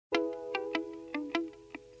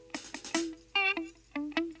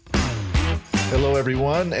Hello,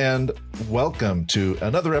 everyone, and welcome to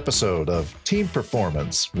another episode of Team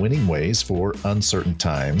Performance, Winning Ways for Uncertain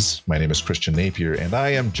Times. My name is Christian Napier, and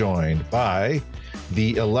I am joined by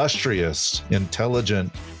the illustrious,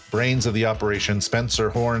 intelligent brains of the operation, Spencer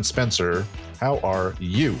Horn. Spencer, how are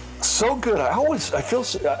you? So good.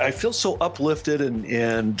 I feel so uplifted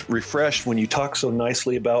and refreshed when you talk so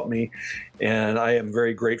nicely about me, and I am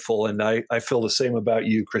very grateful. And I feel the same about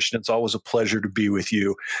you, Christian. It's always a pleasure to be with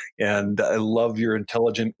you, and I love your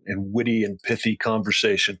intelligent and witty and pithy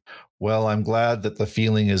conversation. Well, I'm glad that the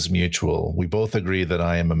feeling is mutual. We both agree that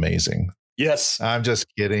I am amazing. Yes, I'm just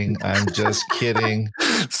kidding. I'm just kidding.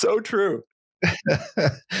 so true.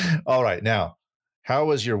 All right. Now, how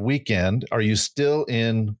was your weekend? Are you still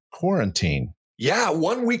in quarantine? Yeah,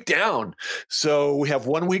 1 week down. So we have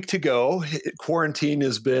 1 week to go. Quarantine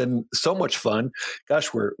has been so much fun.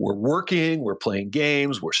 Gosh, we're working, we're playing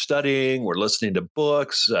games, we're studying, we're listening to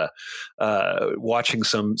books, watching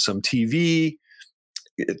some TV,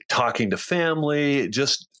 talking to family,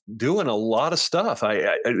 just doing a lot of stuff.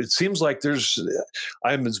 It seems like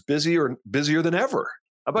I'm as busier than ever.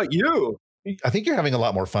 How about you? I think you're having a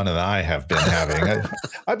lot more fun than I have been having.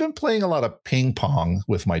 I've been playing a lot of ping pong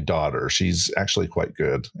with my daughter. She's actually quite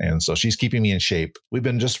good. And so she's keeping me in shape. We've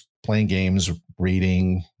been just playing games,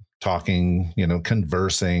 reading, talking,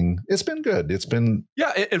 conversing. It's been good. It's been.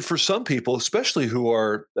 Yeah. And for some people, especially who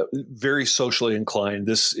are very socially inclined,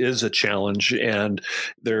 this is a challenge. And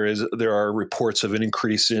there are reports of an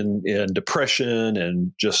increase in depression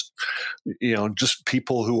and just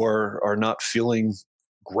people who are not feeling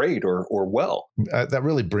great or well. That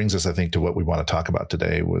really brings us, I think, to what we want to talk about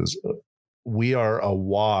today was we are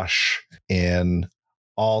awash in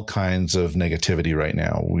all kinds of negativity right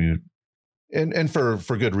now. And for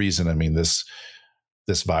good reason. I mean, this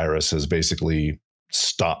virus has basically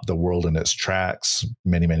stopped the world in its tracks.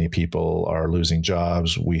 Many people are losing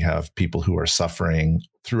jobs. We have people who are suffering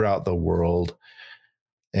throughout the world.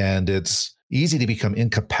 And it's easy to become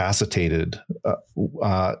incapacitated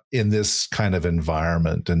in this kind of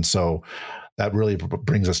environment. And so that really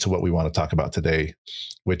brings us to what we want to talk about today,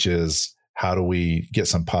 which is how do we get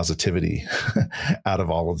some positivity out of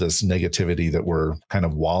all of this negativity that we're kind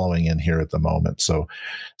of wallowing in here at the moment. So,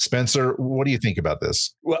 Spencer, what do you think about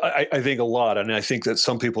this? Well, I think a lot, and I think that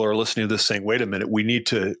some people are listening to this saying, "Wait a minute, we need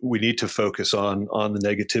to focus on the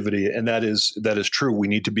negativity," and that is true. We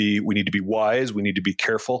need to be wise. We need to be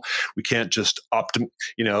careful. We can't just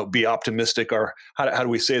be optimistic, or how do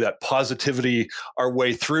we say that, positivity our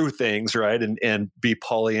way through things, right? And be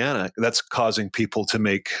Pollyanna. That's causing people to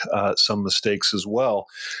make some mistakes as well.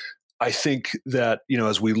 I think that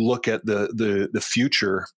as we look at the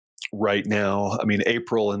future right now, I mean,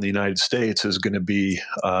 April in the United States is going to be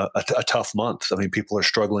a tough month. I mean, people are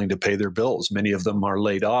struggling to pay their bills. Many of them are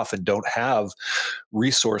laid off and don't have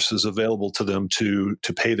resources available to them to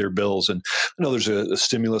pay their bills. And I know there's a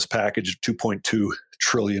stimulus package of $2.2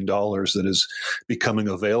 trillion that is becoming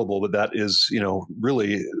available, but that is,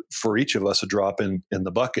 really for each of us a drop in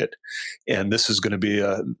the bucket. And this is going to be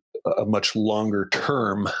a much longer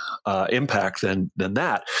term impact than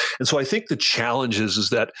that. And so I think the challenge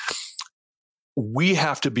is that we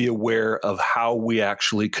have to be aware of how we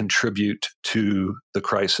actually contribute to the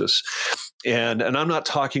crisis. And I'm not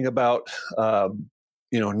talking about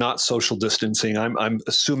not social distancing. I'm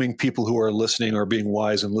assuming people who are listening are being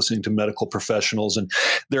wise and listening to medical professionals. And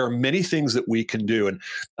there are many things that we can do. And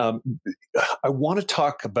I want to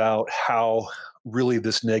talk about how really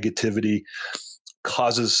this negativity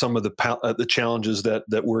causes some of the challenges that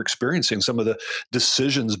we're experiencing, some of the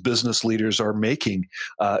decisions business leaders are making,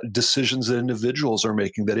 decisions that individuals are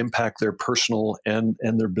making that impact their personal and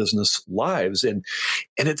their business lives. And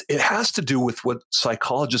it has to do with what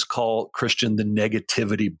psychologists call, Christian, the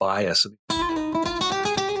negativity bias.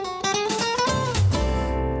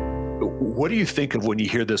 What do you think of when you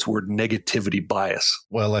hear this word negativity bias?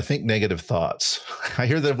 Well, I think negative thoughts. I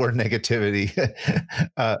hear the word negativity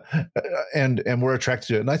and we're attracted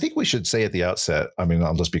to it. And I think we should say at the outset, I mean,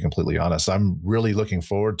 I'll just be completely honest. I'm really looking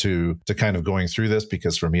forward to kind of going through this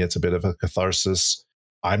because for me, it's a bit of a catharsis.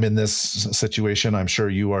 I'm in this situation. I'm sure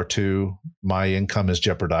you are too. My income is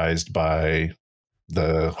jeopardized by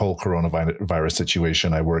the whole coronavirus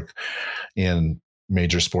situation. I work in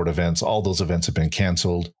major sport events. All those events have been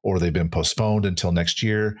canceled or they've been postponed until next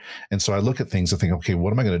year. And so I look at things and think, okay,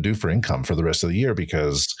 what am I going to do for income for the rest of the year?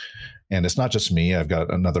 And it's not just me. I've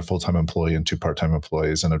got another full-time employee and two part-time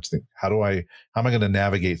employees. And I think, how am I going to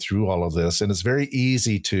navigate through all of this? And it's very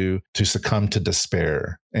easy to succumb to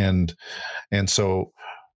despair. And so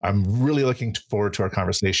I'm really looking forward to our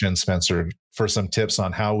conversation, Spencer, for some tips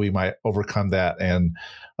on how we might overcome that and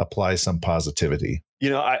apply some positivity.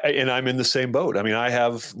 And I'm in the same boat. I mean, I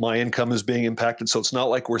have my income is being impacted, so it's not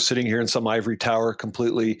like we're sitting here in some ivory tower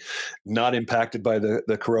completely not impacted by the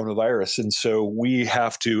coronavirus. And so we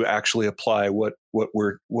have to actually apply what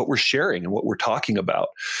we're sharing and what we're talking about.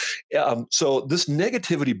 So this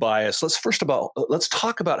negativity bias. Let's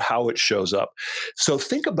talk about how it shows up. So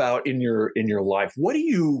think about in your life. What do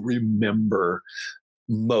you remember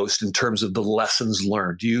most in terms of the lessons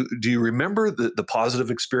learned? Do you remember the positive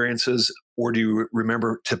experiences, or do you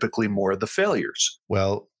remember typically more of the failures?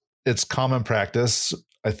 Well, it's common practice,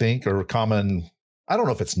 I think, or common, I don't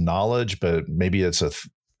know if it's knowledge, but maybe it's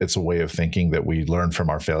a way of thinking that we learn from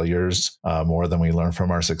our failures more than we learn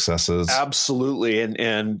from our successes. Absolutely.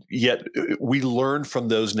 And yet we learn from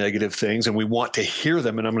those negative things and we want to hear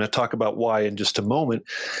them. And I'm going to talk about why in just a moment.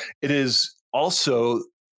 It is also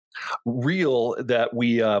real that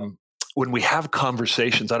we when we have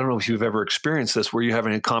conversations, I don't know if you've ever experienced this, where you're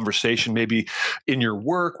having a conversation maybe in your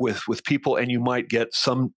work with people, and you might get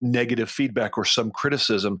some negative feedback or some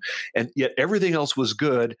criticism, and yet everything else was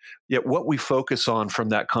good. Yet what we focus on from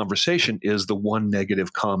that conversation is the one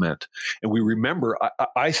negative comment. And we remember,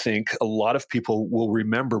 I think a lot of people will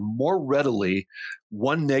remember more readily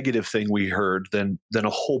one negative thing we heard than a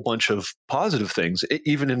whole bunch of positive things,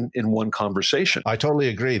 even in one conversation. I totally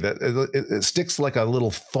agree that it sticks like a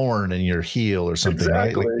little thorn in your heel or something,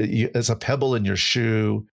 Exactly. right? Like it's a pebble in your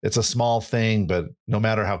shoe. It's a small thing, but no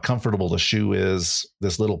matter how comfortable the shoe is,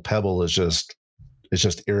 this little pebble is just it's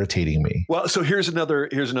just irritating me. Well, so here's another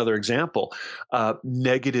example.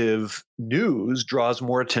 Negative news draws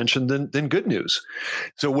more attention than good news.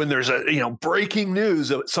 So when there's breaking news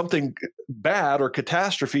of something bad or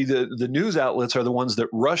catastrophe, the news outlets are the ones that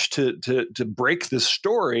rush to break this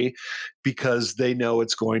story because they know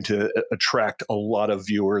it's going to attract a lot of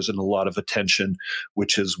viewers and a lot of attention,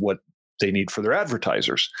 which is what they need for their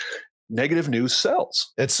advertisers. Negative news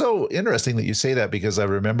sells. It's so interesting that you say that, because I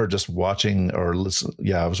remember just watching or listen.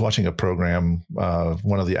 Yeah, I was watching a program,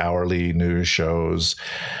 one of the hourly news shows,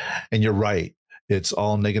 and you're right. It's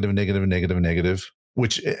all negative, negative, negative, negative,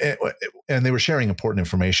 and they were sharing important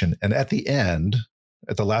information. And at the end,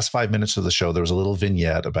 at the last 5 minutes of the show, there was a little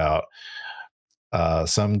vignette about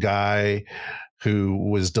some guy who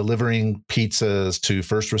was delivering pizzas to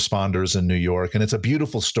first responders in New York. And it's a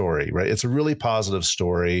beautiful story, right? It's a really positive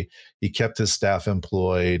story. He kept his staff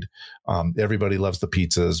employed. Everybody loves the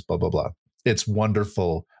pizzas, blah, blah, blah. It's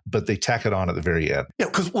wonderful, but they tack it on at the very end. Yeah,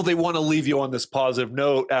 because they want to leave you on this positive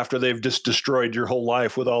note after they've just destroyed your whole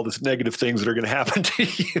life with all this negative things that are going to happen to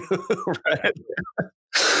you, right?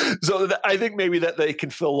 So I think maybe that they can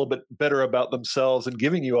feel a little bit better about themselves and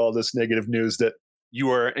giving you all this negative news that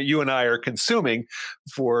you and I are consuming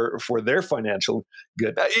for their financial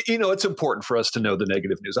good. It's important for us to know the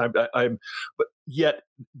negative news. But yet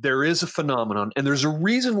there is a phenomenon, and there's a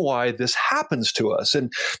reason why this happens to us. And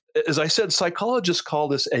as I said, psychologists call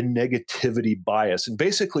this a negativity bias, and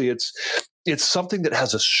basically it's something that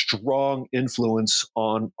has a strong influence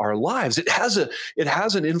on our lives. It has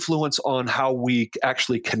an influence on how we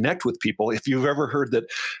actually connect with people. If you've ever heard that,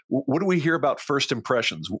 what do we hear about first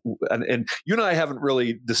impressions? And you and I haven't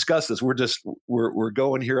really discussed this. We're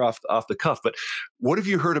going here off the cuff. But what have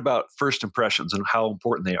you heard about first impressions and how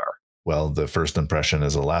important they are? Well, the first impression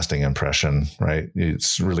is a lasting impression, right?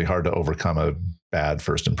 It's really hard to overcome a bad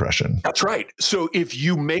first impression. That's right. So if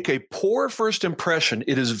you make a poor first impression,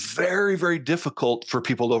 it is very, very difficult for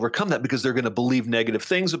people to overcome that, because they're going to believe negative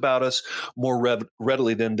things about us more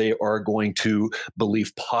readily than they are going to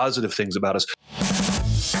believe positive things about us.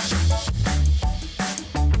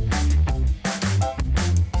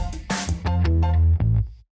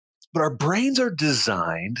 But our brains are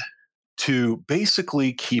designed to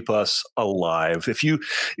basically keep us alive. If you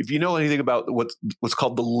know anything about what's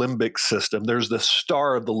called the limbic system, there's the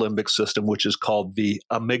star of the limbic system, which is called the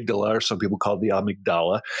amygdala, or some people call it the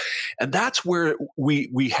amygdala. And that's where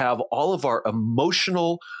we have all of our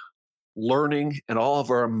emotional learning and all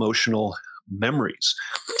of our emotional memories.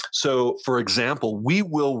 So, for example, we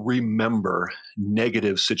will remember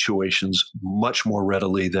negative situations much more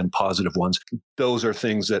readily than positive ones. Those are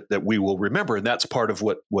things that we will remember, and that's part of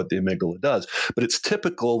what the amygdala does. But it's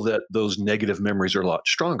typical that those negative memories are a lot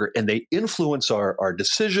stronger, and they influence our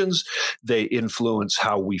decisions. They influence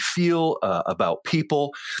how we feel about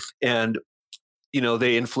people. And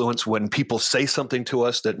they influence when people say something to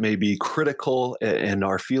us that may be critical, and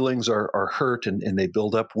our feelings are hurt, and they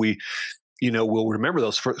build up. We'll remember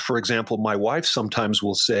those. For example, my wife sometimes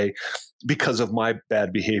will say, because of my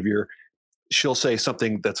bad behavior, she'll say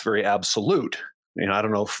something that's very absolute. I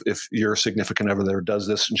don't know if your significant other does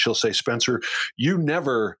this, and she'll say, Spencer, you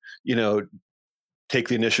never, take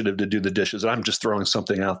the initiative to do the dishes. And I'm just throwing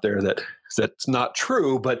something out there that's not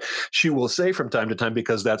true, but she will say from time to time,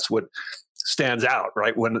 because that's what stands out,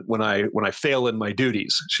 right? When I fail in my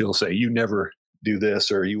duties, she'll say, you never do this,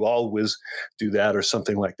 or you always do that, or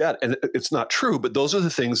something like that. And it's not true, but those are the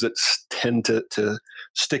things that tend to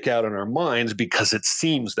stick out in our minds because it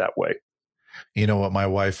seems that way. You know what my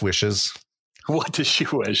wife wishes? What does she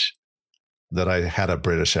wish? That I had a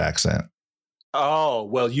British accent. Oh,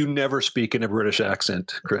 well, you never speak in a British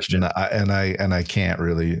accent, Christian. And I can't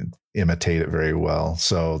really imitate it very well.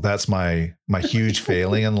 So that's my huge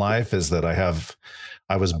failing in life, is that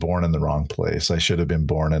I was born in the wrong place. I should have been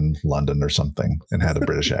born in London or something and had a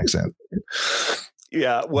British accent.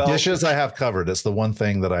 Yeah, well, dishes I have covered. It's the one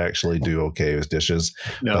thing that I actually do okay is dishes.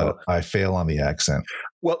 No, but I fail on the accent.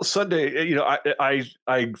 Well, Sunday,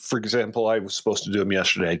 I for example, I was supposed to do them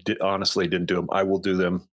yesterday. Honestly, didn't do them. I will do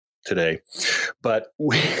them today, but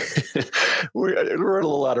we're in a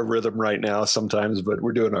little out of rhythm right now sometimes, but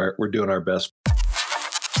we're doing our best.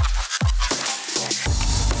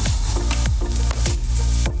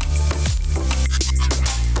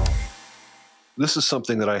 This is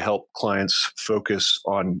something that I help clients focus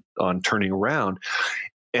on turning around,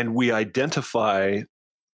 and we identify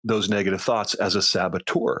those negative thoughts as a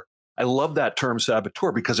saboteur. I love that term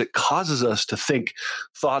saboteur because it causes us to think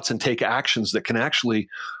thoughts and take actions that can actually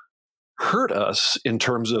hurt us in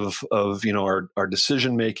terms of our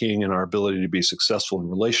decision making and our ability to be successful in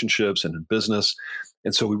relationships and in business.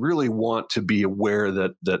 And so we really want to be aware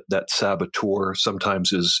that saboteur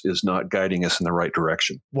sometimes is not guiding us in the right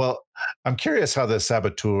direction. Well, I'm curious how the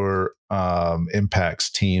saboteur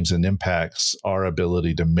impacts teams and impacts our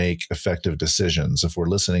ability to make effective decisions. If we're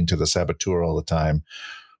listening to the saboteur all the time,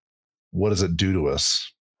 what does it do to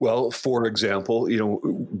us? Well, for example,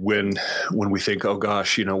 when we think, oh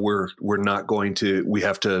gosh, we're not going to, we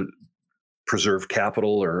have to preserve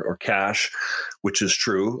capital or cash, which is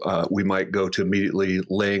true. We might go to immediately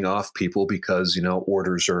laying off people because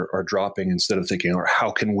orders are dropping, instead of thinking, or how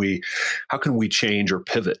can we change or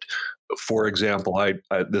pivot? For example, I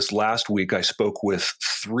this last week I spoke with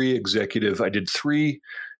I did three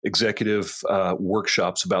executive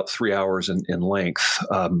workshops, about 3 hours in length.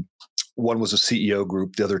 One was a CEO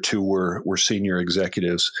group. The other two were senior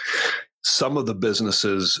executives. Some of the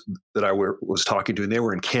businesses that I was talking to, and they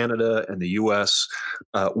were in Canada and the US,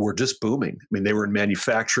 were just booming. I mean, they were in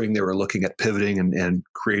manufacturing. They were looking at pivoting and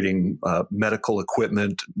creating medical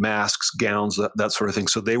equipment, masks, gowns, that sort of thing.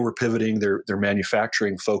 So they were pivoting their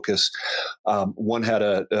manufacturing focus. One had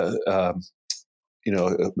a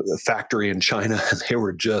factory in China, and they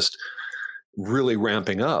were just really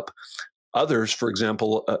ramping up. Others, for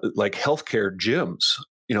example, like healthcare gyms,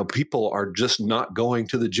 people are just not going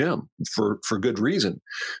to the gym for good reason.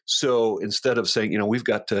 So instead of saying, we've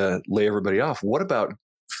got to lay everybody off, what about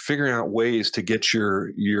figuring out ways to get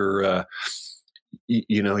your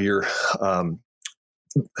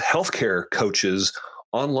healthcare coaches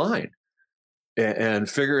online? And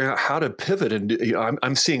figuring out how to pivot. And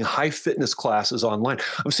I'm seeing high fitness classes online.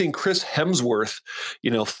 I'm seeing Chris Hemsworth,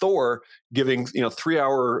 Thor, giving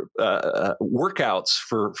 3-hour workouts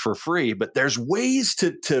for free. But there's ways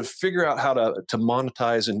to figure out how to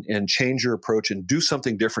monetize and change your approach and do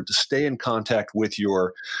something different to stay in contact with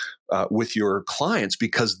your clients,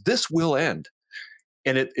 because this will end,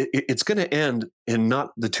 and it's going to end in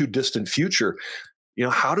not the too distant future.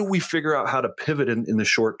 How do we figure out how to pivot in the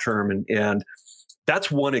short term? And that's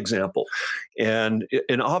one example. And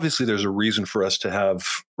obviously there's a reason for us to have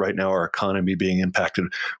right now our economy being impacted.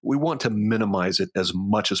 We want to minimize it as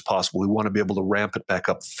much as possible. We want to be able to ramp it back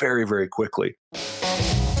up very, very quickly.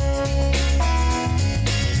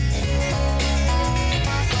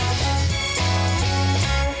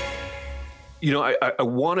 I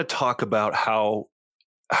want to talk about how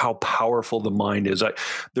powerful the mind is.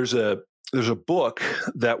 There's a book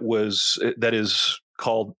that is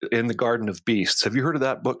called In the Garden of Beasts. Have you heard of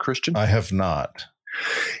that book, Christian? I have not.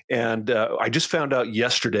 And I just found out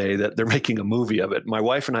yesterday that they're making a movie of it. My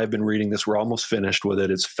wife and I have been reading this. We're almost finished with it.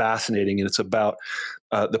 It's fascinating. And it's about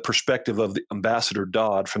the perspective of the Ambassador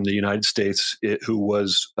Dodd from the United States, who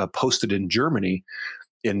was posted in Germany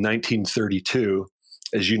in 1932.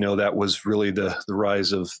 As you know, that was really the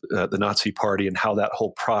rise of the Nazi Party and how that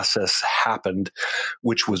whole process happened,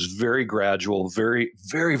 which was very gradual, very,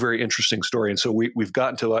 very, very interesting story. And so we've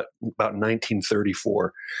gotten to about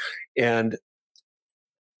 1934. And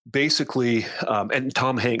basically, and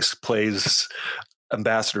Tom Hanks plays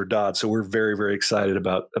Ambassador Dodd. So we're very, very excited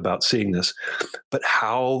about seeing this. But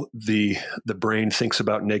how the brain thinks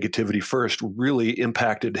about negativity first really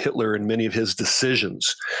impacted Hitler in many of his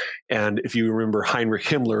decisions. And if you remember Heinrich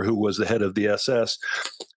Himmler, who was the head of the SS,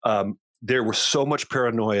 there was so much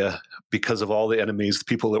paranoia because of all the enemies, the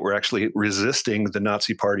people that were actually resisting the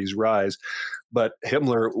Nazi Party's rise. But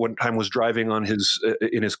Himmler one time was driving in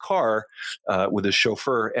his car with his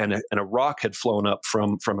chauffeur, and a rock had flown up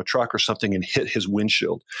from a truck or something and hit his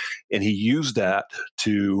windshield, and he used that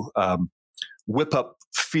to whip up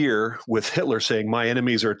fear with Hitler, saying, "My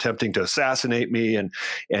enemies are attempting to assassinate me." And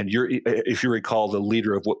if you recall, the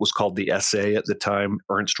leader of what was called the SA at the time,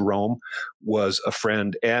 Ernst Röhm, was a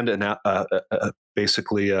friend and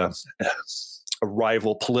basically a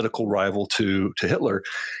political rival to Hitler.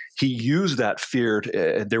 He used that fear.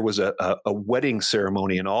 There was a wedding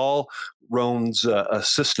ceremony, and all Röhm's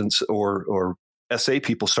assistants or SA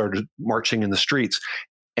people started marching in the streets.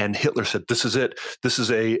 And Hitler said, "This is it. This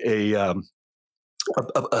is a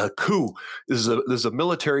coup. This is a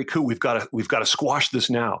military coup. We've got to squash this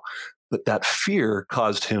now." But that fear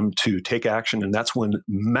caused him to take action, and that's when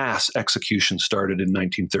mass execution started in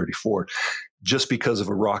 1934, just because of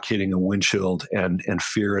a rock hitting a windshield and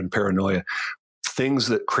fear and paranoia.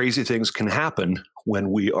 Crazy things can happen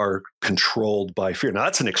when we are controlled by fear. Now,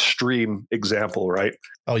 that's an extreme example, right?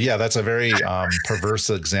 Oh yeah, that's a very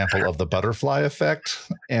perverse example of the butterfly effect.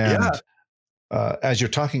 And as you're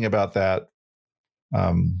talking about that,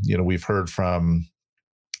 we've heard from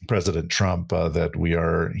President Trump that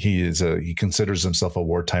he considers himself a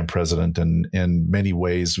wartime president, and in many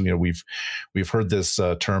ways, we've heard this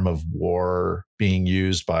term of war being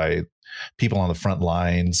used by people on the front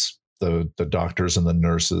lines, the doctors and the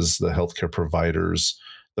nurses, the healthcare providers,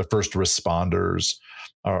 the first responders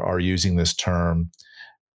are using this term,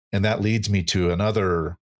 and that leads me to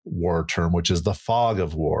another war term, which is the fog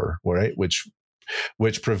of war, right? Which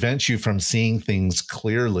prevents you from seeing things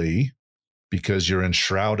clearly because you're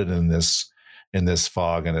enshrouded in this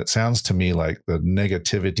fog. And it sounds to me like the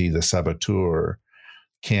negativity, the saboteur,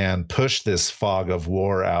 can push this fog of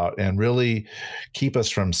war out and really keep us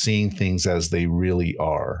from seeing things as they really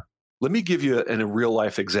are. Let me give you a real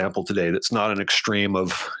life example today that's not an extreme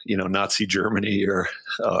of Nazi Germany or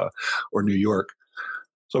New York.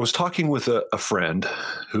 So I was talking with a friend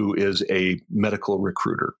who is a medical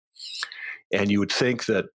recruiter, and you would think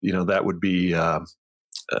that that would be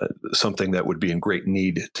something that would be in great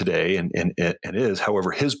need today, and is. However,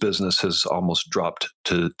 his business has almost dropped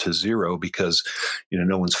to zero because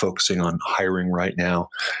no one's focusing on hiring right now.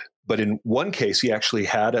 But in one case, he actually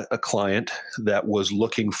had a client that was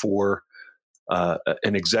looking for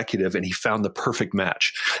an executive, and he found the perfect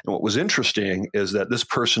match. And what was interesting is that this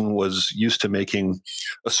person was used to making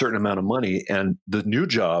a certain amount of money, and the new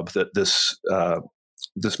job that this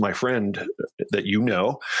my friend that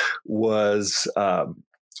was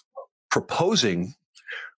proposing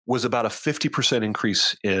was about a 50%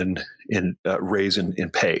 increase in raise in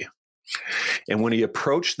pay. And when he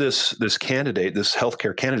approached this candidate, this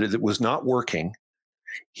healthcare candidate that was not working,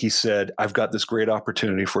 he said, "I've got this great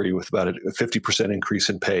opportunity for you with about a 50% increase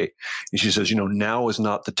in pay." And she says, "Now is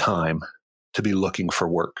not the time to be looking for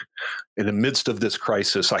work. In the midst of this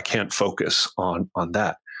crisis, I can't focus on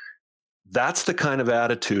that." That's the kind of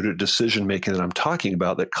attitude or decision making that I'm talking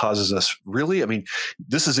about that causes us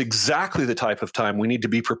this is exactly the type of time we need to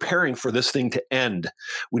be preparing for this thing to end.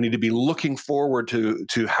 We need to be looking forward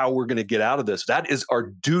to how we're going to get out of this. That is our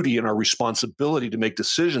duty and our responsibility to make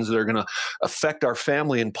decisions that are going to affect our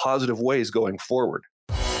family in positive ways going forward.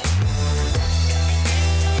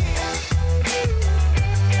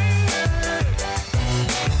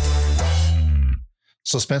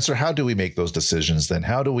 So Spencer, how do we make those decisions then?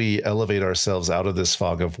 How do we elevate ourselves out of this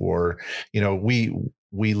fog of war? We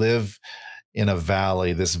live in a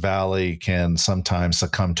valley. This valley can sometimes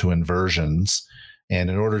succumb to inversions. And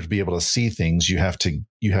in order to be able to see things, you have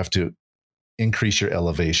to increase your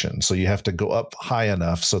elevation. So you have to go up high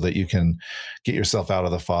enough so that you can get yourself out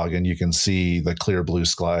of the fog and you can see the clear blue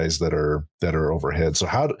skies that are overhead. So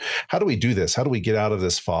how do we do this? How do we get out of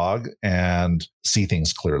this fog and see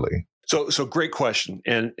things clearly? So great question.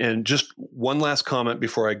 And just one last comment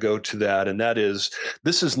before I go to that. And that is,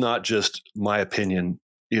 this is not just my opinion.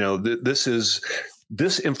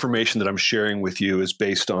 This information that I'm sharing with you is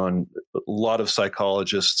based on a lot of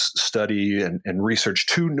psychologists' study and research.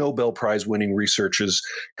 2 Nobel Prize winning researchers,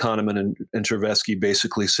 Kahneman and Tversky,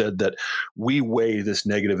 basically said that we weigh this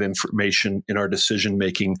negative information in our decision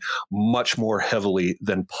making much more heavily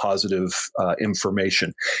than positive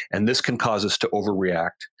information. And this can cause us to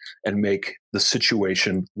overreact and make the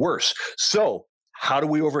situation worse. So How do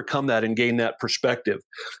we overcome that and gain that perspective?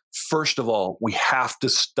 First of all, we have to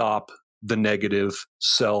stop the negative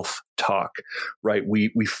self-talk, right?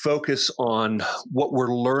 We focus on what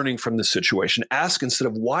we're learning from the situation. Ask instead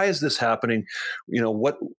of why is this happening?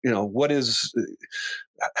 What is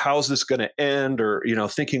how is this going to end? Or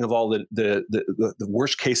thinking of all the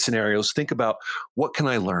worst case scenarios. Think about what can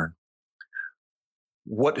I learn?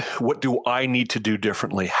 What do I need to do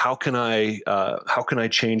differently? How can I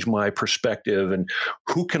change my perspective, and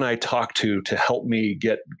who can I talk to help me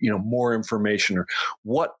get more information, or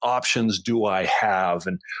what options do I have,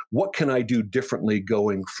 and what can I do differently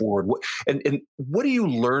going forward? And what are you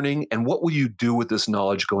learning, and what will you do with this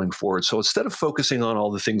knowledge going forward? So instead of focusing on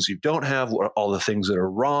all the things you don't have, or all the things that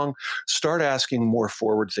are wrong, start asking more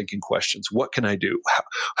forward-thinking questions. What can I do?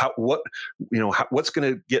 What's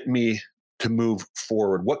going to get me to move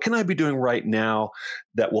forward? What can I be doing right now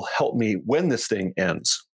that will help me when this thing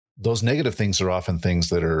ends? Those negative things are often things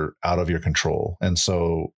that are out of your control. And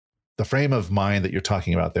so the frame of mind that you're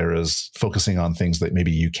talking about there is focusing on things that maybe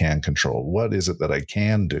you can control. What is it that I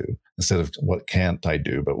can do, instead of what can't I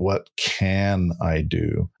do, but what can I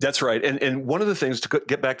do? That's right. And one of the things, to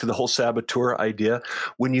get back to the whole saboteur idea,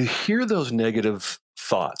 when you hear those negative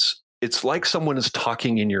thoughts, it's like someone is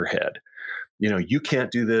talking in your head. You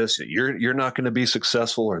can't do this. You're not going to be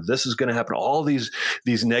successful, or this is going to happen. All these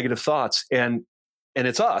negative thoughts, and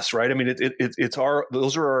it's us, right? I mean,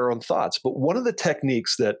 those are our own thoughts. But one of the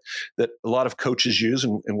techniques that a lot of coaches use,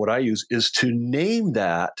 and what I use, is to name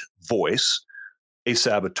that voice a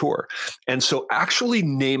saboteur. And so actually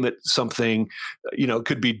name it something. It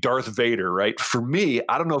could be Darth Vader, right? For me,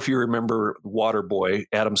 I don't know if you remember Waterboy,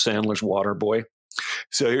 Adam Sandler's Waterboy.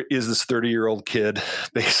 So here is this 30-year-old kid,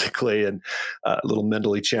 basically, and a little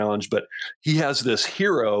mentally challenged, but he has this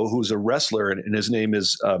hero who's a wrestler, and his name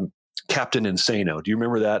is Captain Insano. Do you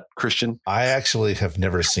remember that, Christian? I actually have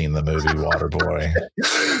never seen the movie Waterboy.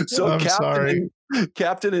 So I'm sorry.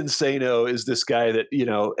 Captain Insano is this guy that,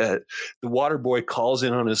 the water boy calls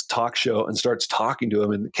in on his talk show and starts talking to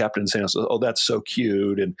him. And Captain Insano says, "Oh, that's so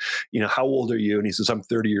cute. And, how old are you?" And he says, "I'm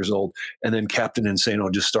 30 years old." And then Captain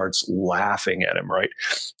Insano just starts laughing at him, right?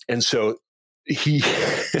 And so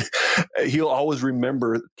he'll always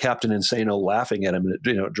remember Captain Insano laughing at him, and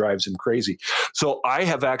it drives him crazy. So I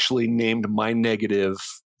have actually named my negative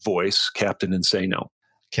voice Captain Insano.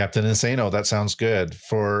 Captain Insano, that sounds good.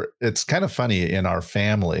 It's kind of funny, in our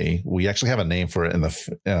family, we actually have a name for it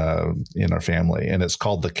in our family, and it's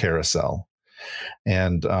called the carousel.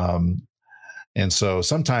 And so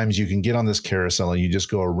sometimes you can get on this carousel and you just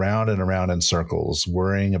go around and around in circles,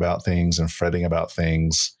 worrying about things and fretting about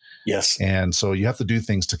things. Yes. And so you have to do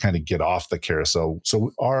things to kind of get off the carousel.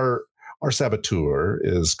 So our saboteur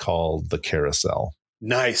is called the carousel.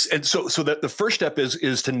 Nice. And so that the first step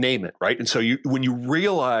is to name it, right? And so when you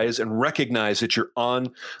realize and recognize that you're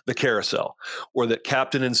on the carousel, or that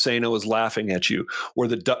Captain Insano is laughing at you, or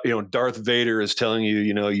that Darth Vader is telling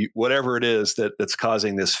you, whatever it is that's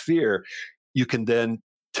causing this fear, you can then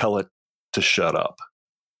tell it to shut up.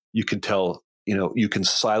 You can tell, you can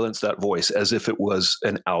silence that voice as if it was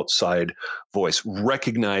an outside voice.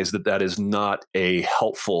 Recognize that is not a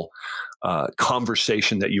helpful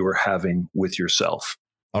conversation that you are having with yourself.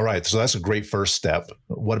 All right. So that's a great first step.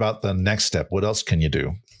 What about the next step? What else can you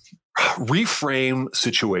do? Reframe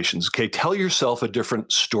situations. Okay. Tell yourself a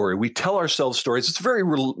different story. We tell ourselves stories. It's very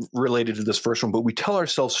related to this first one, but we tell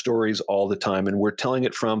ourselves stories all the time, and we're telling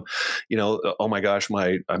it from, oh my gosh,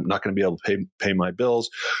 I'm not going to be able to pay my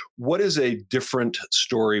bills. What is a different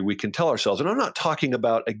story we can tell ourselves? And I'm not talking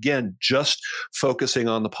about, again, just focusing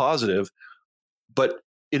on the positive, but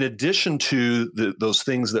in addition to those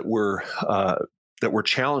things that we're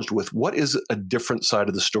challenged with, what is a different side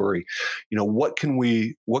of the story? What can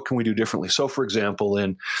we do differently? So, for example,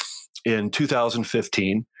 in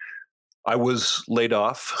 2015, I was laid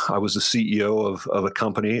off. I was the CEO of a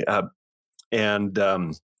company, and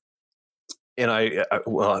I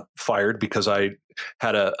fired because I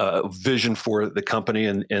had a vision for the company,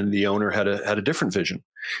 and the owner had a different vision,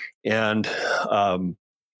 and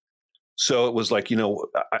so it was like,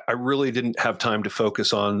 I really didn't have time to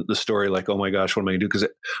focus on the story, like, oh my gosh, what am I going to do? Because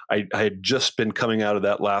I had just been coming out of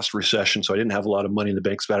that last recession, so I didn't have a lot of money in the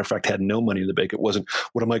bank. As a matter of fact, I had no money in the bank. It wasn't,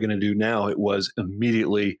 what am I going to do now? It was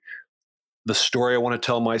immediately, the story I want to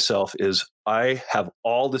tell myself is, I have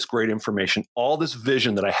all this great information, all this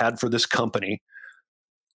vision that I had for this company,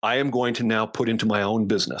 I am going to now put into my own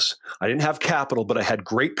business. I didn't have capital, but I had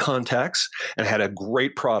great contacts and I had a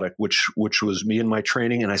great product, which was me and my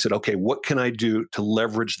training. And I said, okay, what can I do to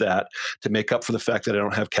leverage that to make up for the fact that I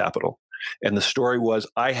don't have capital? And the story was,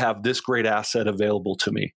 I have this great asset available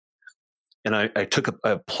to me. And I took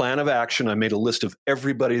a plan of action. I made a list of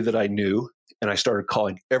everybody that I knew, and I started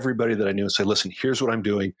calling everybody that I knew and say, listen, here's what I'm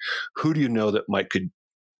doing. Who do you know that could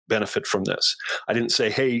benefit from this? I didn't say,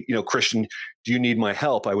 hey, Christian, do you need my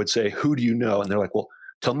help? I would say, who do you know? And they're like, well,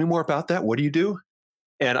 tell me more about that. What do you do?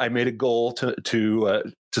 And I made a goal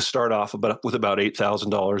to start off with about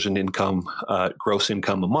 $8,000 in income, gross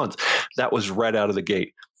income a month. That was right out of the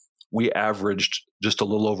gate. We averaged just a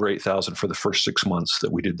little over 8,000 for the first 6 months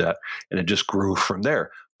that we did that, and it just grew from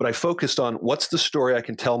there. But I focused on what's the story I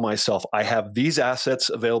can tell myself. I have these assets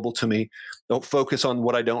available to me. Don't focus on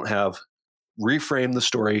what I don't have. Reframe the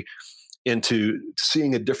story into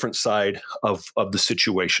seeing a different side of the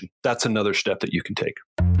situation. That's another step that you can take.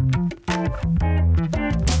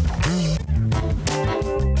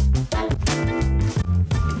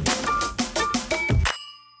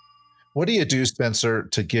 What do you do, Spencer,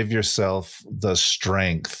 to give yourself the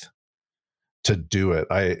strength to do it?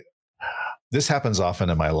 This happens often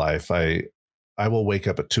in my life. I will wake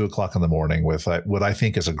up at 2:00 in the morning with what I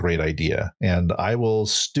think is a great idea, and I will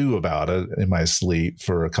stew about it in my sleep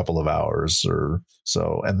for a couple of hours or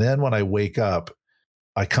so. And then when I wake up,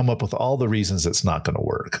 I come up with all the reasons it's not going to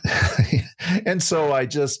work. And so I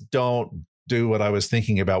just don't do what I was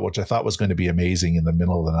thinking about, which I thought was going to be amazing in the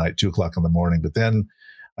middle of the night, 2:00 in the morning. But then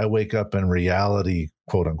I wake up and reality,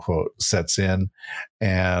 quote unquote, sets in,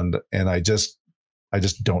 and I just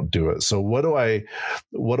don't do it. So what do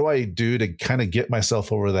I do to kind of get myself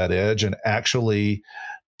over that edge and actually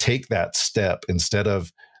take that step instead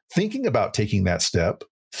of thinking about taking that step,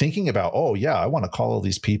 thinking about, oh yeah, I want to call all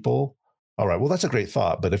these people. All right, well, that's a great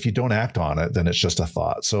thought. But if you don't act on it, then it's just a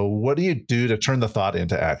thought. So what do you do to turn the thought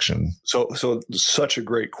into action? So such a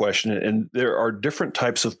great question. And there are different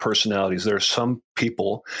types of personalities. There are some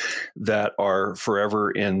people that are forever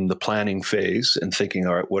in the planning phase and thinking,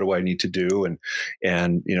 all right, what do I need to do? And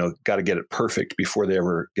got to get it perfect before they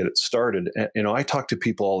ever get it started. And, I talk to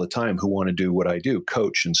people all the time who want to do what I do,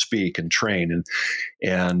 coach and speak and train.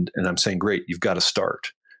 And I'm saying, great, you've got to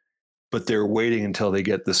start. But they're waiting until they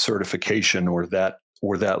get the certification or that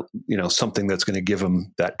something that's going to give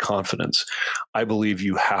them that confidence. I believe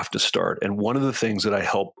you have to start. And one of the things that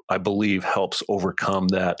I believe helps overcome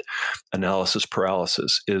that analysis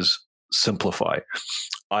paralysis is simplify.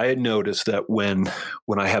 I had noticed that when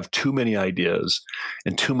I have too many ideas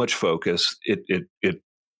and too much focus,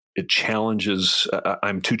 it challenges.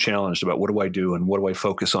 I'm too challenged about what do I do and what do I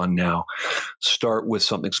focus on now. Start with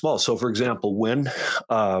something small. So, for example,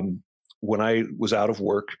 when I was out of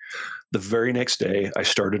work, the very next day, I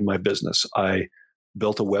started my business. I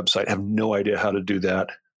built a website. I have no idea how to do that.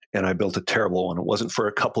 And I built a terrible one. It wasn't for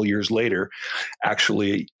a couple years later,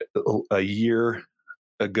 actually a year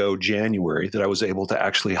ago, January, that I was able to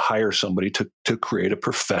actually hire somebody to create a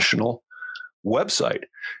professional website.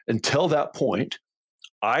 Until that point,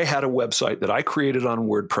 I had a website that I created on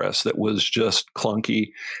WordPress that was just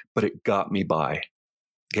clunky, but it got me by.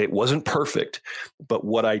 Okay, it wasn't perfect, but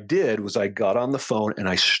what I did was I got on the phone and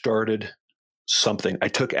I started something. I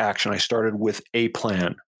took action. I started with a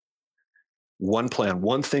plan. One plan,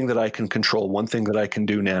 one thing that I can control, one thing that I can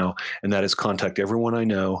do now, and that is contact everyone I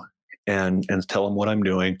know and tell them what I'm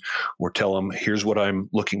doing, or tell them, here's what I'm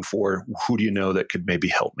looking for. Who do you know that could maybe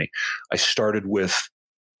help me? I started with,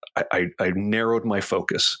 I narrowed my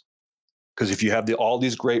focus. Because if you have all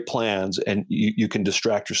these great plans and you can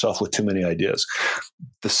distract yourself with too many ideas.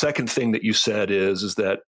 The second thing that you said is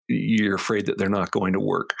that you're afraid that they're not going to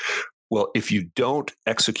work. Well, if you don't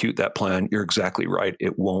execute that plan, you're exactly right.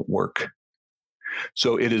 It won't work.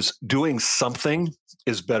 So it is doing something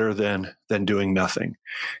is better than doing nothing.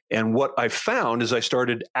 And what I found is I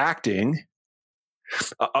started acting.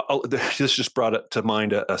 This just brought to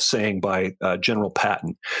mind a saying by General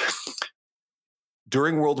Patton.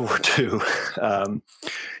 During World War II,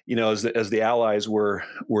 as the Allies were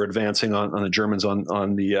advancing on the Germans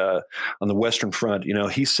on the Western Front,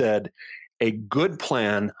 he said, "A good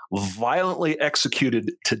plan violently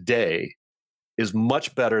executed today is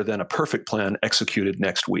much better than a perfect plan executed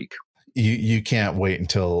next week." You can't wait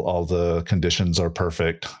until all the conditions are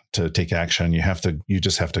perfect to take action. You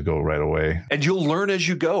just have to go right away. And you'll learn as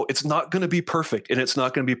you go. It's not going to be perfect and it's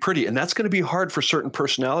not going to be pretty. And that's going to be hard for certain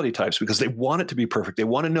personality types because they want it to be perfect. They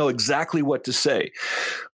want to know exactly what to say.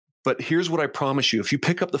 But here's what I promise you. If you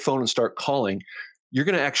pick up the phone and start calling, you're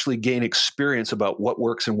going to actually gain experience about what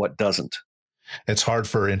works and what doesn't. It's hard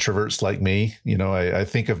for introverts like me. I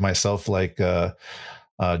think of myself like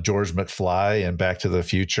George McFly in Back to the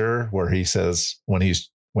Future, where he says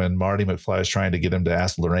when Marty McFly is trying to get him to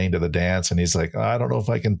ask Lorraine to the dance, and he's like, I don't know if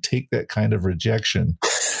I can take that kind of rejection.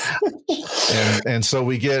 and so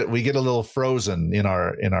we get a little frozen in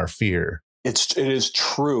our fear. It is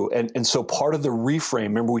true. And so part of the reframe,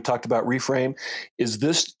 remember we talked about reframe, is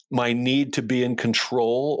this my need to be in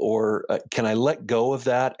control, or can I let go of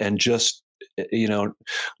that and just,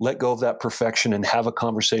 let go of that perfection and have a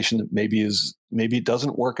conversation that maybe it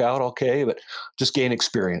doesn't work out okay, but just gain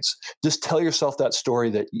experience. Just tell yourself that story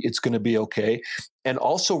that it's going to be okay, and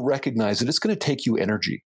also recognize that it's going to take you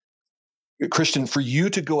energy. Christian, for you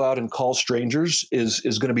to go out and call strangers is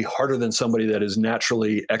going to be harder than somebody that is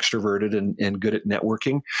naturally extroverted and good at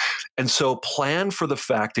networking. And so plan for the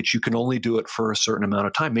fact that you can only do it for a certain amount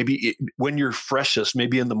of time. Maybe when you're freshest,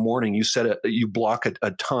 maybe in the morning, you block a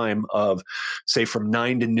time of, say, from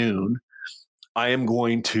 9 to noon. I am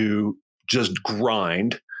going to just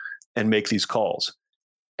grind and make these calls.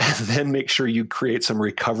 And then make sure you create some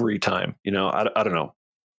recovery time. I don't know.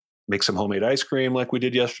 Make some homemade ice cream like we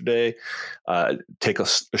did yesterday, take a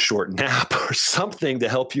short nap or something to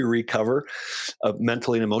help you recover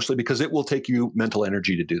mentally and emotionally, because it will take you mental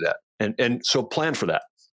energy to do that. And so plan for that.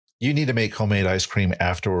 You need to make homemade ice cream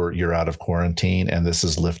after you're out of quarantine and this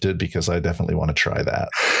is lifted, because I definitely want to try that.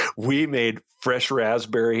 We made fresh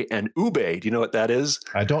raspberry and ube. Do you know what that is?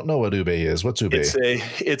 I don't know what ube is. What's ube?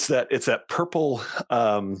 It's that purple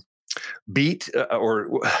beet, or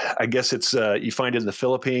I guess it's you find it in the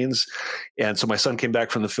Philippines. And so my son came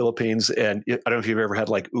back from the Philippines, and I don't know if you've ever had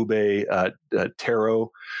like ube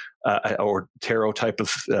taro or taro type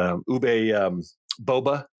of ube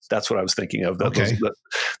boba. That's what I was thinking of.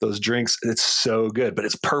 Those drinks. It's so good, but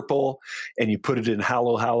it's purple, and you put it in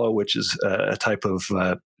halo halo, which is a type of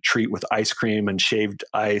treat with ice cream and shaved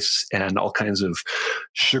ice and all kinds of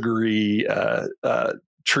sugary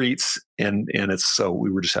treats, and it's, so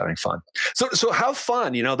we were just having fun. So have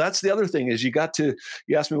fun. That's the other thing is you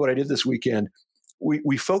asked me what I did this weekend.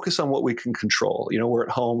 We focus on what we can control. We're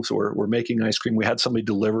at home, so we're making ice cream. We had somebody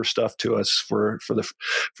deliver stuff to us for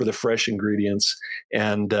the fresh ingredients,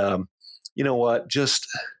 and you know what, just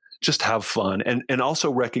have fun, and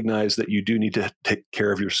also recognize that you do need to take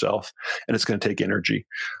care of yourself, and it's going to take energy.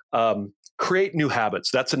 Create new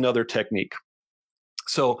habits. That's another technique.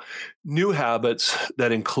 So new habits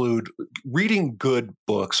that include reading good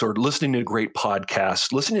books or listening to great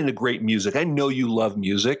podcasts, listening to great music. I know you love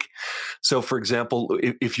music. So for example,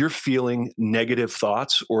 if you're feeling negative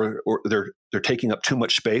thoughts or they're taking up too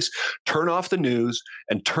much space, turn off the news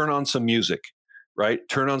and turn on some music, right?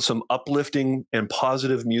 Turn on some uplifting and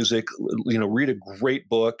positive music, read a great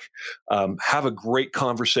book, have a great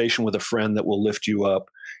conversation with a friend that will lift you up,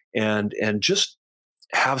 and just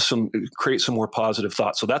create some more positive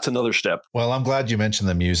thoughts. So that's another step. Well, I'm glad you mentioned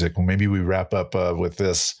the music. Well, maybe we wrap up with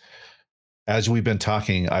this. As we've been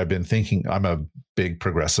talking, I've been thinking, I'm a big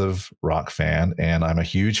progressive rock fan, and I'm a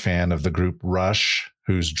huge fan of the group Rush,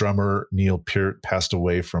 whose drummer Neil Peart passed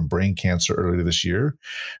away from brain cancer earlier this year.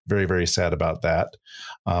 Very, very sad about that.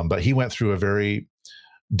 But he went through a very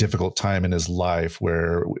difficult time in his life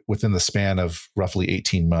where within the span of roughly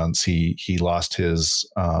 18 months, he lost his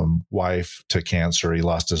wife to cancer. He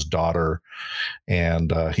lost his daughter,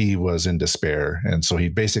 and he was in despair. And so he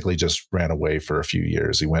basically just ran away for a few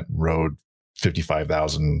years. He went and rode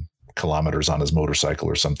 55,000 kilometers on his motorcycle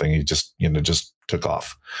or something. He just took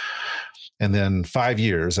off. And then 5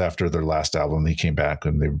 years after their last album, he came back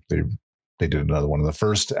and they did another one. And the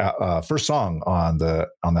first song on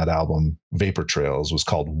that album, Vapor Trails, was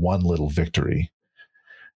called One Little Victory.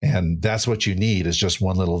 And that's what you need, is just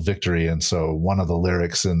one little victory. And so one of the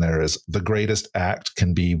lyrics in there is, the greatest act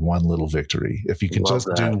can be one little victory. If you can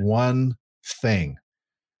do one thing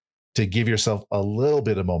to give yourself a little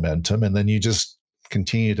bit of momentum, and then you just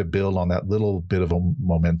continue to build on that little bit of a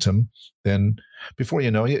momentum, then before you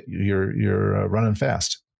know it, you're running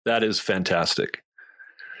fast. That is fantastic.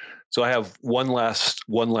 So I have one last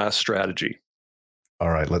strategy. All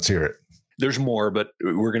right, let's hear it. There's more, but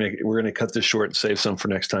we're gonna cut this short and save some for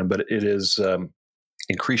next time. But it is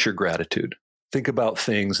increase your gratitude. Think about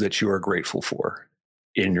things that you are grateful for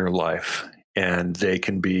in your life, and they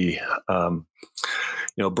can be,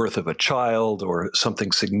 birth of a child or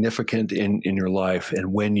something significant in your life.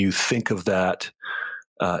 And when you think of that,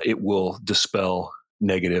 it will dispel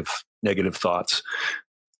negative thoughts.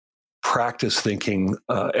 Practice thinking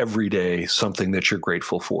every day something that you're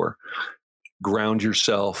grateful for. Ground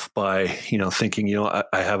yourself by thinking, I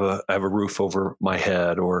have a roof over my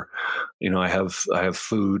head, or I have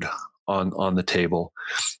food on the table.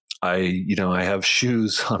 I have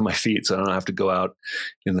shoes on my feet, so I don't have to go out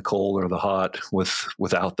in the cold or the hot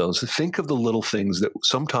without those. Think of the little things that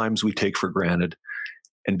sometimes we take for granted,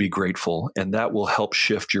 and be grateful. And that will help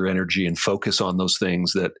shift your energy and focus on those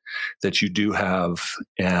things that you do have.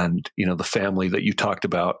 And, the family that you talked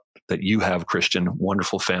about that you have, Christian,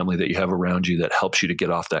 wonderful family that you have around you that helps you to get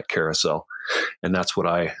off that carousel. And that's what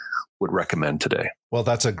I would recommend today. Well,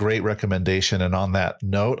 that's a great recommendation. And on that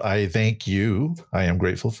note, I thank you. I am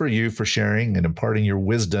grateful for you for sharing and imparting your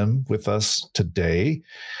wisdom with us today.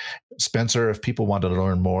 Spencer, if people wanted to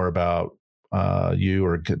learn more about you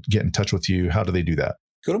or get in touch with you, how do they do that?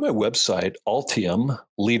 Go to my website, Altium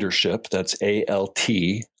Leadership. That's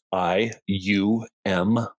ALTIUM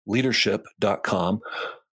leadership.com,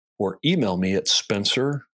 or email me at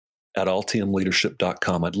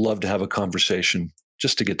spencer@altiumleadership.com. I'd love to have a conversation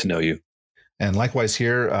just to get to know you. And likewise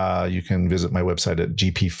here, you can visit my website at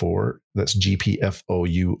GP4, that's GPFOUR.com,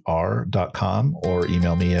 or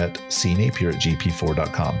email me at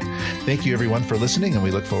cnapier@GP4.com. Thank you everyone for listening, and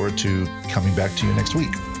we look forward to coming back to you next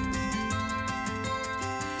week.